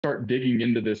start digging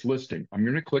into this listing. I'm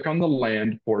going to click on the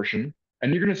land portion,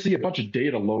 and you're going to see a bunch of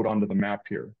data load onto the map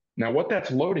here. Now, what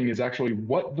that's loading is actually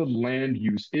what the land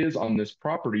use is on this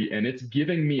property, and it's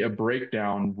giving me a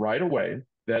breakdown right away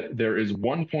that there is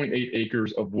 1.8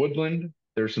 acres of woodland.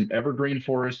 There's some evergreen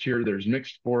forest here. There's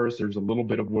mixed forest. There's a little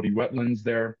bit of woody wetlands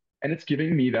there, and it's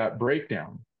giving me that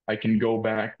breakdown. I can go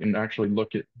back and actually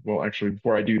look at, well, actually,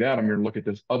 before I do that, I'm going to look at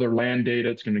this other land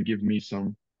data. It's going to give me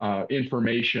some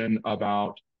information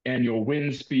about annual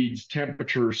wind speeds,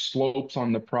 temperatures, slopes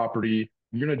on the property.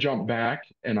 I'm going to jump back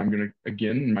and I'm going to,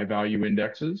 again, my value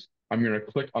indexes, I'm going to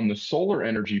click on the solar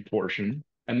energy portion.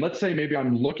 And let's say maybe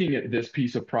I'm looking at this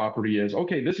piece of property as,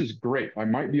 okay, this is great. I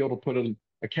might be able to put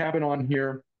a cabin on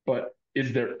here, but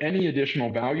is there any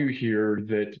additional value here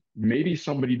that maybe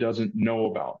somebody doesn't know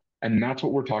about? And that's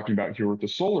what we're talking about here with the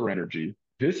solar energy.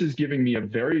 This is giving me a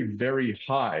very, very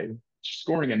high,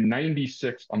 scoring a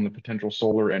 96 on the potential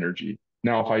solar energy.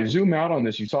 Now, if I zoom out on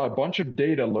this, you saw a bunch of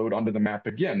data load onto the map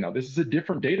again. Now, this is a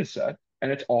different data set,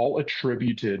 and it's all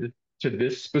attributed to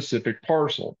this specific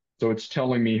parcel. So it's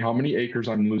telling me how many acres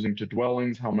I'm losing to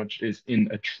dwellings, how much is in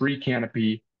a tree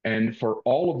canopy, and for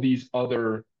all of these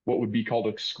other what would be called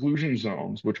exclusion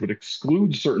zones, which would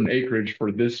exclude certain acreage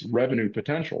for this revenue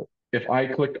potential. If I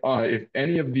clicked on, if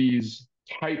any of these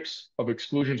types of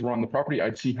exclusions were on the property,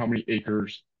 I'd see how many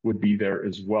acres would be there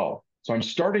as well. So I'm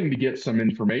starting to get some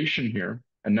information here.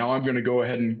 And now I'm going to go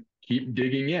ahead and keep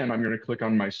digging in. I'm going to click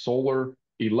on my solar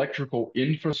electrical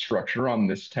infrastructure on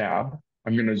this tab.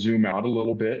 I'm going to zoom out a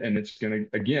little bit, and it's going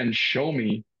to, again, show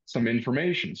me some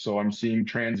information. So I'm seeing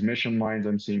transmission lines.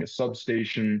 I'm seeing a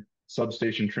substation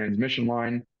transmission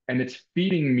line, and it's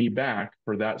feeding me back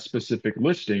for that specific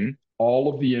listing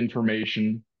all of the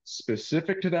information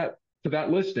specific to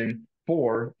that listing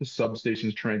for the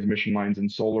substations, transmission lines,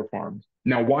 and solar farms.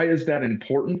 Now, why is that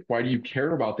important? Why do you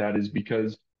care about that? Is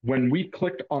because when we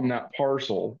clicked on that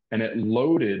parcel and it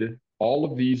loaded all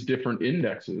of these different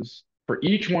indexes, for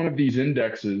each one of these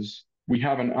indexes, we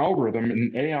have an algorithm,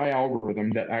 an AI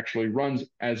algorithm that actually runs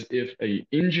as if an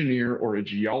engineer or a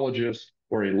geologist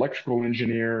or an electrical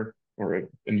engineer or an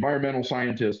environmental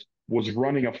scientist was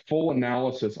running a full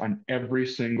analysis on every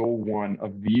single one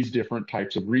of these different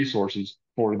types of resources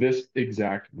for this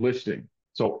exact listing.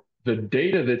 So the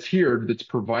data that's here that's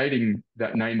providing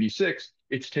that 96,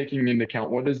 it's taking into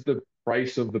account what is the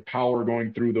price of the power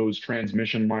going through those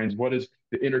transmission lines, what is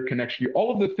the interconnection,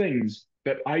 all of the things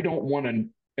that I don't want to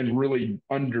and really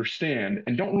understand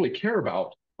and don't really care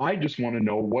about. I just want to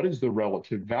know what is the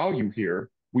relative value here.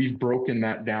 We've broken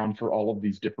that down for all of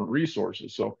these different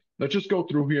resources. So let's just go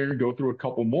through here and go through a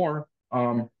couple more.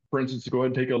 For instance, go ahead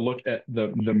and take a look at the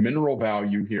mineral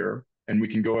value here. And we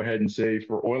can go ahead and say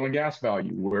for oil and gas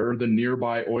value, where are the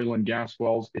nearby oil and gas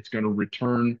wells? It's going to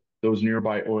return those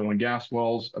nearby oil and gas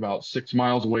wells about 6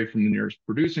 miles away from the nearest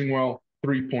producing well,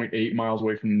 3.8 miles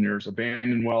away from the nearest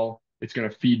abandoned well. It's going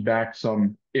to feed back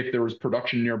some, if there was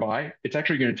production nearby, it's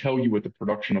actually going to tell you what the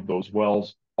production of those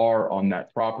wells are on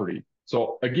that property.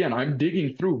 So again, I'm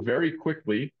digging through very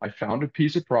quickly. I found a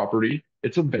piece of property.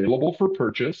 It's available for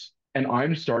purchase, and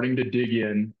I'm starting to dig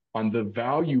in on the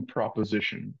value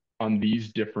proposition on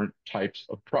these different types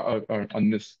of, on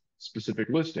this specific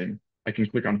listing. I can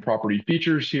click on property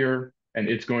features here, and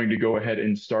it's going to go ahead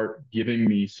and start giving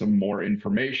me some more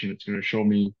information. It's going to show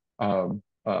me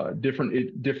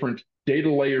different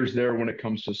data layers there when it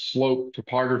comes to slope,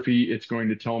 topography. It's going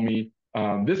to tell me,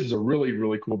 this is a really,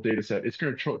 really cool data set. It's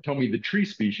going to tell me the tree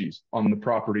species on the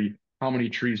property, how many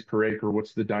trees per acre,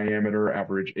 what's the diameter,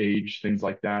 average age, things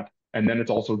like that. And then it's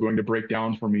also going to break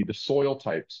down for me the soil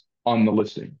types on the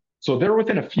listing. So there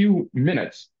within a few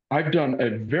minutes, I've done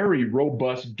a very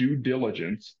robust due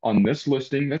diligence on this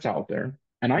listing that's out there.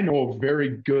 And I know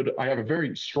I have a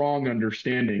very strong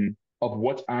understanding of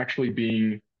what's actually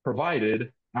being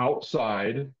provided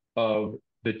outside of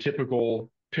the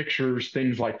typical pictures,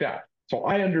 things like that. So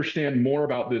I understand more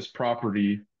about this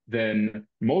property than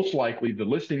most likely the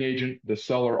listing agent, the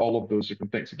seller, all of those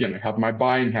different things. Again, I have my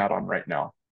buying hat on right now.